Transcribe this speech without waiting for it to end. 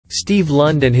Steve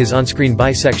Lund and his on-screen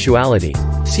bisexuality,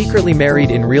 secretly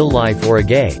married in real life or a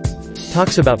gay,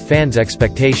 talks about fans'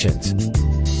 expectations.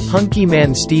 Hunky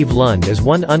man Steve Lund is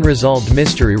one unresolved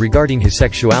mystery regarding his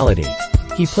sexuality.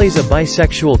 He plays a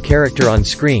bisexual character on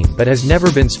screen but has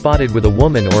never been spotted with a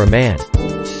woman or a man.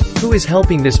 Who is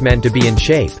helping this man to be in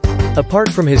shape?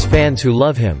 Apart from his fans who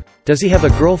love him, does he have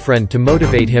a girlfriend to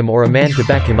motivate him or a man to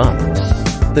back him up?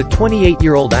 The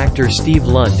 28-year-old actor Steve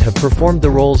Lund have performed the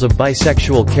roles of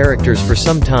bisexual characters for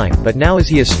some time, but now is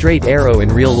he a straight arrow in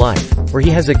real life, or he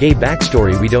has a gay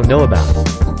backstory we don't know about?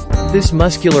 This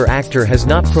muscular actor has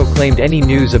not proclaimed any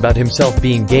news about himself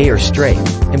being gay or straight,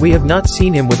 and we have not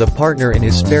seen him with a partner in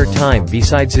his spare time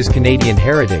besides his Canadian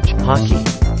heritage, hockey.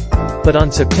 But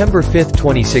on September 5,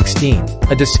 2016,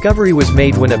 a discovery was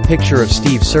made when a picture of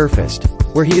Steve surfaced,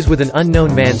 where he is with an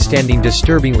unknown man standing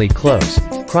disturbingly close,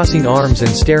 crossing arms and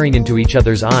staring into each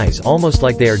other's eyes almost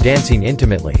like they are dancing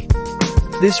intimately.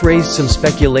 This raised some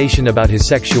speculation about his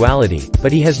sexuality,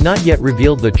 but he has not yet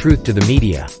revealed the truth to the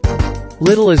media.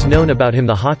 Little is known about him,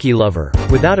 the hockey lover,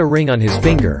 without a ring on his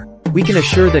finger. We can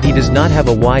assure that he does not have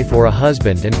a wife or a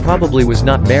husband and probably was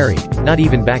not married, not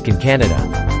even back in Canada.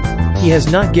 He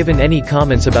has not given any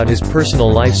comments about his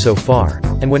personal life so far,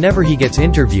 and whenever he gets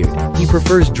interviewed, he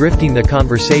prefers drifting the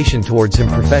conversation towards his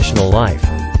professional life.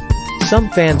 Some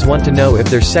fans want to know if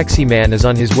their sexy man is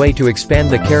on his way to expand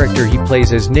the character he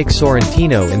plays as Nick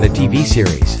Sorrentino in the TV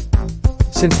series.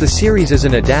 Since the series is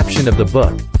an adaptation of the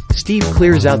book, Steve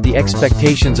clears out the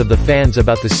expectations of the fans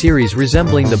about the series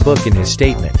resembling the book in his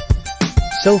statement.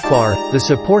 So far, the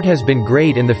support has been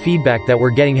great and the feedback that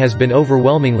we're getting has been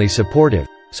overwhelmingly supportive,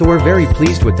 so we're very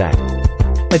pleased with that.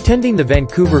 Attending the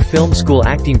Vancouver Film School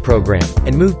acting program,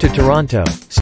 and moved to Toronto,